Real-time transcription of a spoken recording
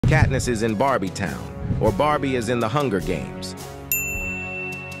Katniss is in Barbie Town, or Barbie is in the Hunger Games.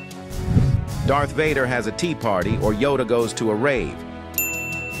 Darth Vader has a tea party, or Yoda goes to a rave.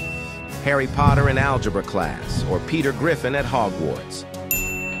 Harry Potter in algebra class, or Peter Griffin at Hogwarts.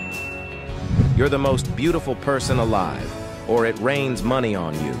 You're the most beautiful person alive, or it rains money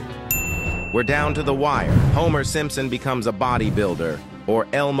on you. We're down to the wire. Homer Simpson becomes a bodybuilder, or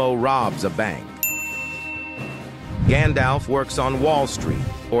Elmo robs a bank. Gandalf works on Wall Street,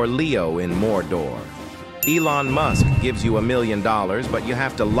 or Leo in Mordor. Elon Musk gives you $1 million, but you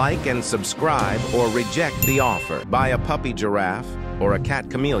have to like and subscribe or reject the offer. Buy a puppy giraffe or a cat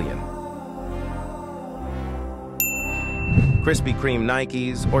chameleon. Krispy Kreme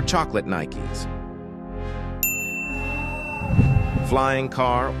Nikes or chocolate Nikes. Flying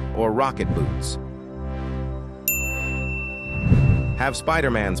car or rocket boots. Have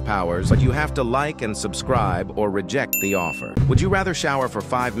Spider-Man's powers, but you have to like and subscribe or reject the offer. Would you rather shower for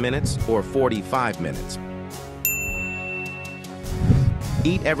 5 minutes or 45 minutes?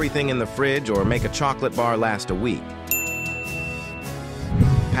 Eat everything in the fridge or make a chocolate bar last a week.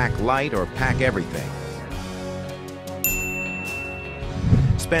 Pack light or pack everything.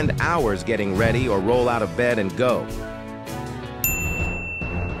 Spend hours getting ready or roll out of bed and go.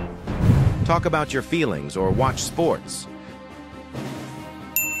 Talk about your feelings or watch sports.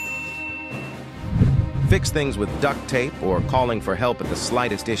 Fix things with duct tape or calling for help at the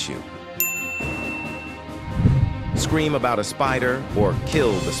slightest issue. Scream about a spider or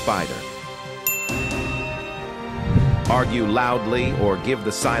kill the spider. Argue loudly or give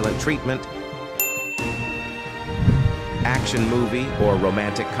the silent treatment. Action movie or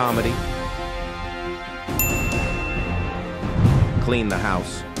romantic comedy. Clean the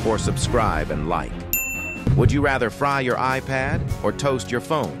house or subscribe and like. Would you rather fry your iPad or toast your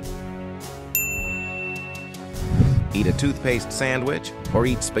phone? Eat a toothpaste sandwich or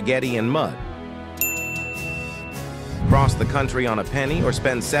eat spaghetti in mud? Cross the country on a penny or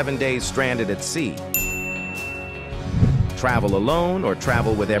spend 7 days stranded at sea? Travel alone or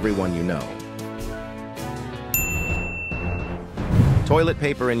travel with everyone you know? Toilet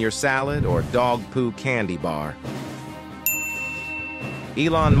paper in your salad or dog poo candy bar?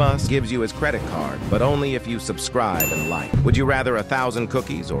 Elon Musk gives you his credit card, but only if you subscribe and like. Would you rather 1,000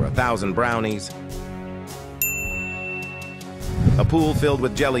 cookies or 1,000 brownies? A pool filled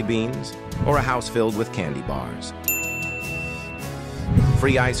with jelly beans or a house filled with candy bars?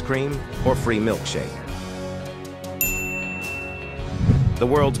 Free ice cream or free milkshake? The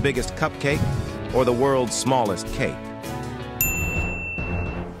world's biggest cupcake or the world's smallest cake?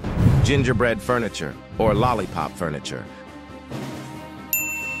 Gingerbread furniture or lollipop furniture?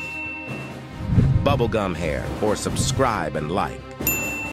 Bubblegum hair or subscribe and like?